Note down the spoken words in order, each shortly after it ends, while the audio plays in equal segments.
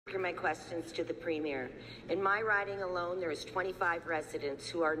My questions to the Premier. In my riding alone, there is 25 residents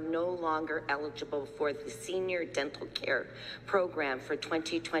who are no longer eligible for the Senior Dental Care Program for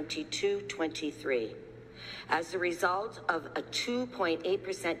 2022-23. As a result of a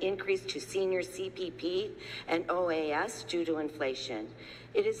 2.8% increase to senior CPP and OAS due to inflation.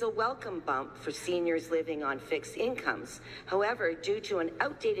 It is a welcome bump for seniors living on fixed incomes. However, due to an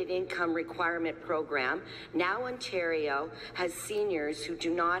outdated income requirement program, now Ontario has seniors who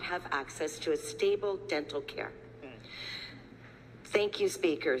do not have access to a stable dental care. Thank you,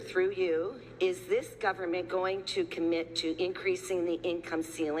 Speaker. Through you, is this government going to commit to increasing the income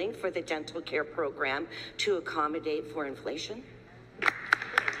ceiling for the dental care program to accommodate for inflation?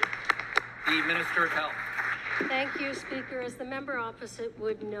 The Minister of Health. Thank you, Speaker. As the member opposite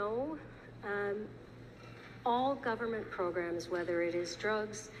would know, all government programs, whether it is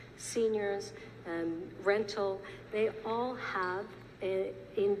drugs, seniors, rental, they all have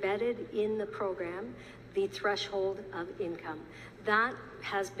embedded in the program the threshold of income. That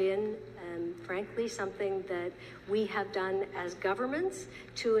has been, frankly, something that we have done as governments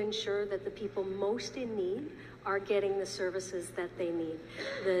to ensure that the people most in need are getting the services that they need.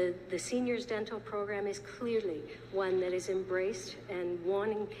 The Seniors Dental Program is clearly one that is embraced and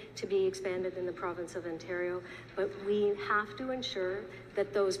wanting to be expanded in the province of Ontario, but we have to ensure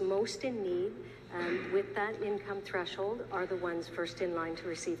that those most in need with that income threshold are the ones first in line to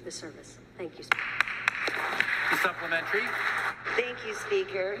receive the service. Thank you, Speaker. The supplementary. Thank you,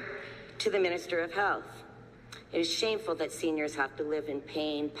 Speaker. To the Minister of Health. It is shameful that seniors have to live in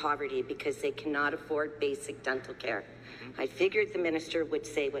pain, poverty, because they cannot afford basic dental care. I figured the minister would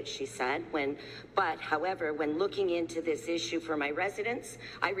say what she said, however, when looking into this issue for my residents,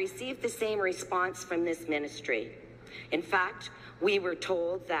 I received the same response from this ministry. In fact, we were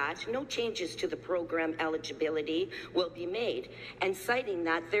told that no changes to the program eligibility will be made, and citing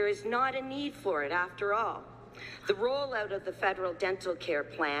that there is not a need for it after all. The rollout of the federal dental care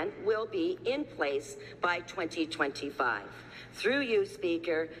plan will be in place by 2025. Through you,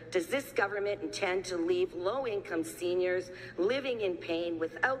 Speaker, does this government intend to leave low-income seniors living in pain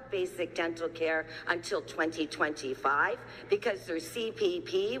without basic dental care until 2025 because their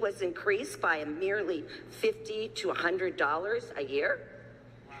CPP was increased by a merely $50 to $100 a year?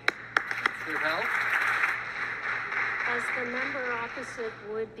 Minister of Health. As the member opposite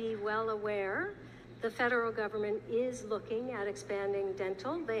would be well aware, the federal government is looking at expanding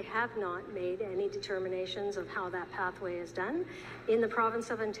dental. They have not made any determinations of how that pathway is done. In the province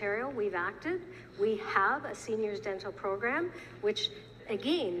of Ontario, we've acted. We have a seniors dental program, which,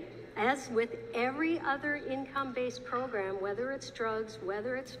 again, as with every other income-based program, whether it's drugs,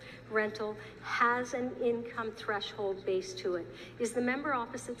 whether it's rental, has an income threshold base to it. Is the member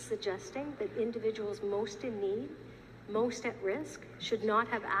opposite suggesting that individuals most in need, most at risk, should not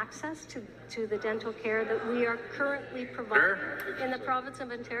have access to the dental care that we are currently providing in the province of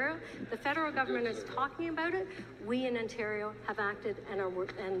Ontario? The federal government is talking about it. We in Ontario have acted and are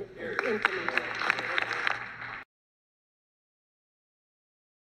implementing it.